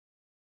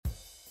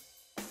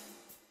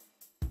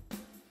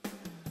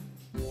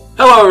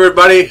Hello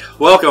everybody,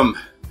 welcome.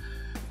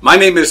 My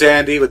name is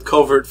Andy with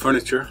Covert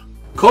Furniture.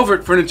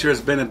 Covert Furniture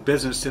has been in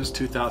business since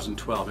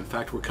 2012. In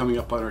fact, we're coming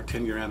up on our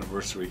 10-year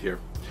anniversary here.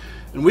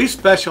 And we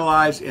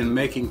specialize in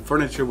making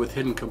furniture with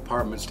hidden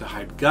compartments to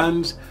hide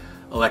guns,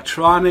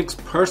 electronics,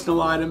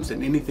 personal items,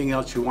 and anything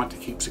else you want to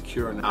keep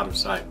secure and out of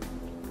sight.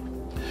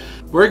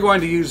 We're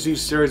going to use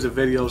these series of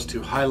videos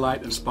to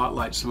highlight and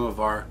spotlight some of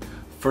our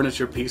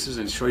furniture pieces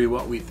and show you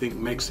what we think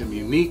makes them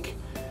unique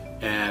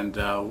and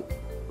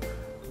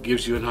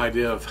gives you an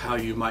idea of how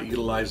you might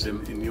utilize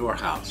them in your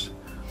house.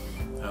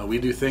 We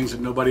do things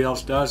that nobody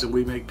else does, and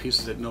we make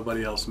pieces that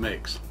nobody else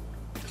makes.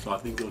 So I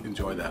think you'll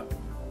enjoy that.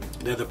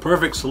 They're the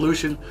perfect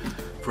solution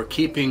for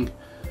keeping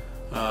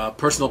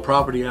personal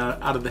property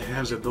out of the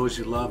hands of those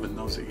you love and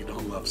those that you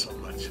don't love so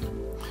much.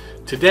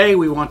 Today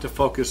we want to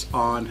focus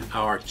on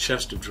our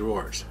chest of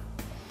drawers.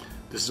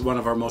 This is one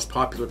of our most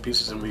popular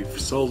pieces, and we've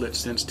sold it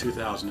since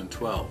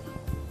 2012.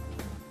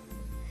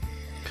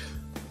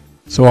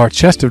 So our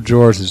chest of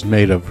drawers is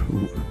made of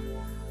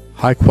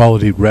high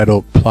quality red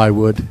oak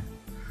plywood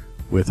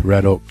with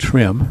red oak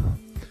trim.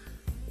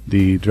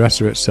 The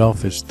dresser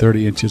itself is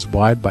 30 inches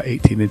wide by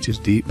 18 inches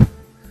deep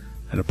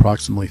and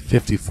approximately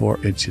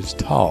 54 inches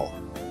tall.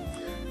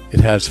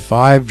 It has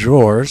 5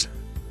 drawers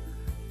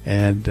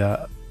and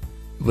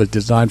was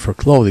designed for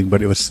clothing,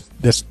 but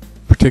this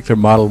particular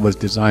model was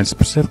designed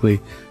specifically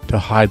to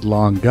hide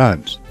long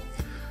guns.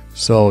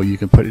 So you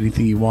can put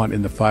anything you want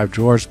in the 5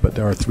 drawers, but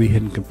there are 3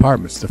 hidden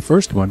compartments. The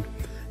first one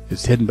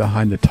is hidden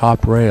behind the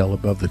top rail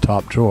above the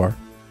top drawer,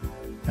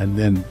 and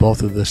then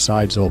both of the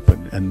sides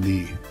open, and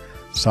the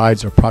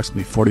sides are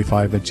approximately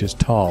 45 inches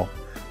tall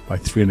by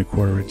 3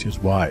 1/4 inches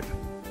wide.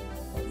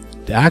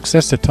 To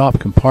access the top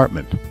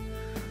compartment,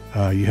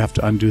 you have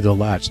to undo the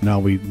latch. Now,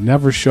 we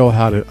never show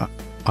how to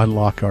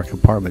unlock our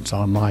compartments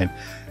online,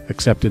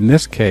 except in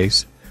this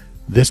case,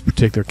 this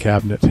particular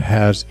cabinet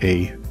has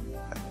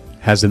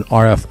an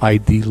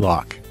RFID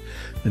lock,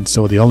 and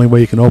so the only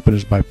way you can open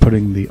is by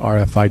putting the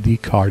RFID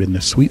card in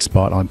the sweet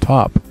spot on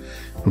top.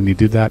 When you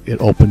do that,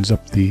 it opens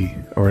up it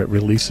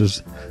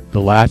releases the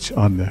latch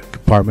on the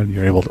compartment, and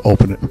you're able to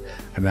open it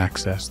and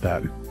access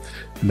that.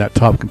 And that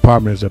top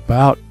compartment is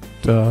about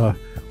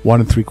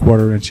 1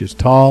 3/4 inches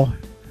tall,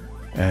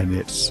 and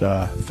it's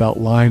felt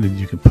lined, and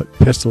you can put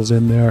pistols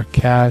in there,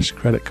 cash,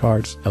 credit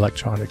cards,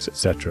 electronics,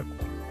 etc.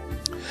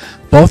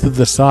 Both of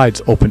the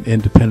sides open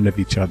independent of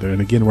each other,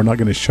 and again, we're not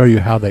going to show you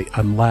how they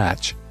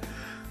unlatch,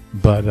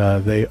 but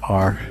they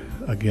are,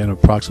 again,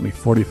 approximately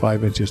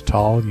 45 inches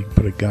tall. You can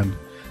put a gun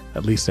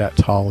at least that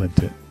tall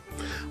into it.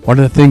 One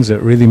of the things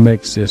that really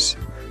makes this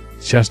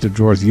chest of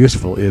drawers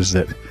useful is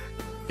that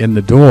in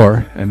the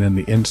door and in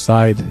the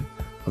inside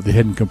of the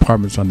hidden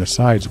compartments on the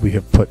sides, we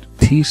have put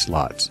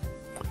T-slots,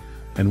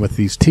 and with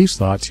these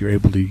T-slots, you're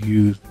able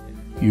to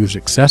use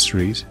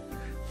accessories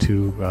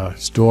to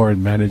store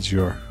and manage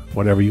your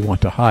whatever you want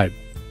to hide.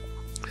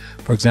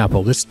 For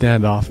example, this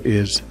standoff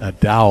is a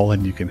dowel,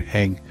 and you can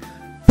hang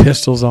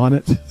pistols on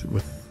it,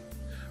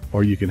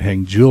 or you can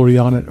hang jewelry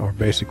on it, or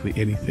basically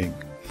anything.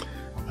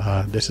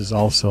 This is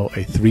also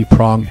a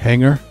 3-prong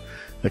hanger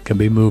that can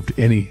be moved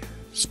any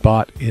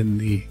spot in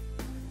the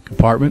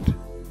compartment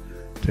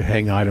to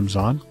hang items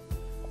on.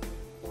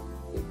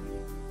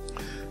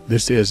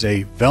 This is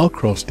a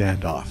Velcro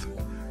standoff,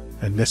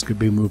 and this could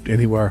be moved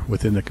anywhere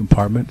within the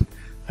compartment,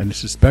 and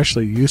it's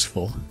especially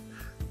useful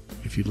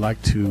if you'd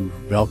like to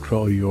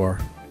Velcro your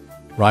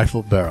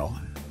rifle barrel.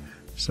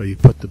 So you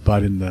put the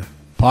butt in the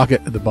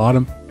pocket at the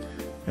bottom,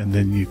 and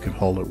then you can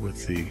hold it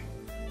with the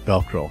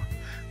Velcro.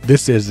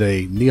 This is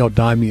a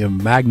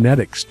neodymium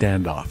magnetic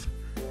standoff,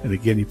 and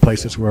again, you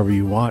place this wherever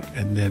you want,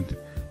 and then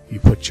you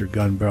put your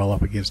gun barrel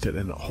up against it,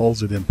 and it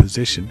holds it in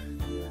position,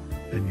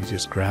 and you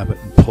just grab it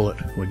and pull it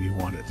when you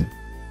want it.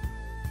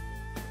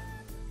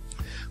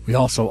 We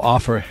also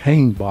offer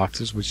hanging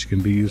boxes, which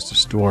can be used to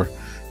store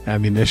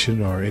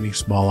ammunition or any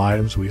small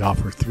items. We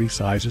offer 3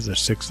 sizes, a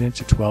 6-inch,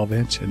 a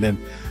 12-inch, and then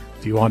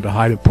if you want to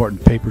hide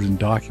important papers and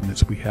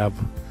documents, we have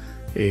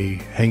a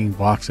hanging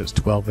box that's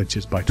 12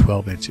 inches by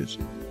 12 inches.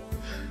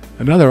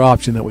 Another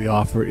option that we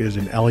offer is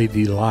an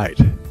LED light.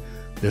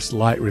 This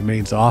light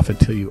remains off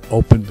until you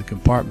open the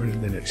compartment,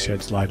 and then it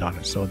sheds light on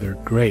it, so they're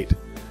great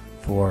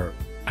for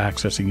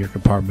accessing your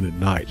compartment at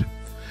night.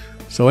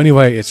 So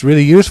anyway, it's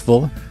really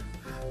useful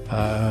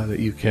that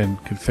you can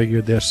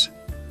configure this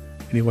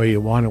any way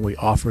you want, and we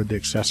offer the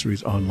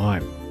accessories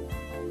online.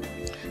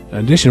 In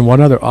addition,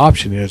 one other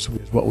option is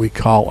what we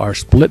call our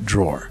split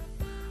drawer.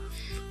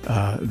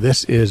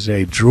 This is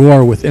a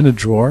drawer within a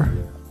drawer,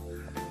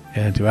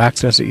 and to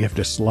access it, you have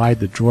to slide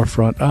the drawer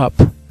front up,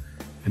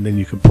 and then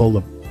you can pull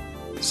the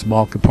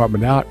small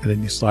compartment out, and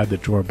then you slide the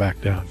drawer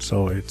back down.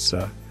 So it's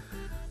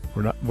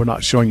we're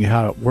not showing you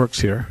how it works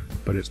here,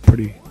 but it's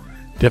pretty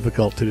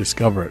difficult to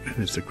discover it,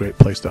 and it's a great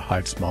place to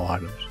hide small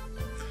items.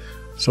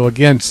 So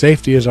again,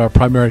 safety is our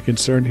primary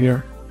concern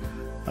here,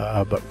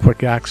 but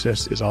quick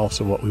access is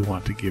also what we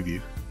want to give you.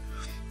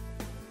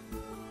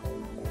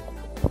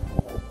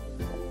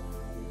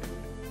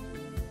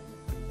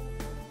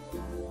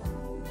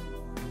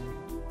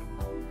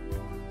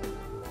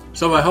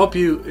 So I hope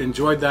you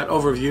enjoyed that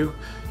overview.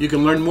 You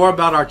can learn more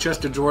about our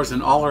chest of drawers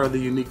and all our other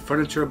unique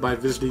furniture by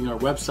visiting our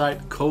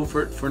website,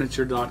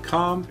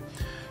 covertfurniture.com.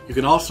 You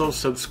can also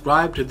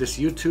subscribe to this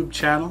YouTube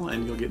channel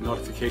and you'll get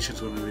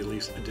notifications when we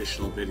release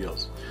additional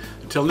videos.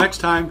 Until next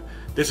time,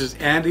 this is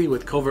Andy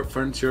with Covert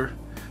Furniture,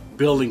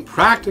 building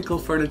practical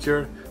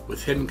furniture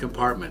with hidden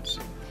compartments.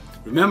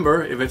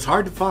 Remember, if it's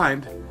hard to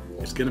find,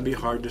 it's going to be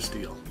hard to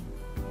steal.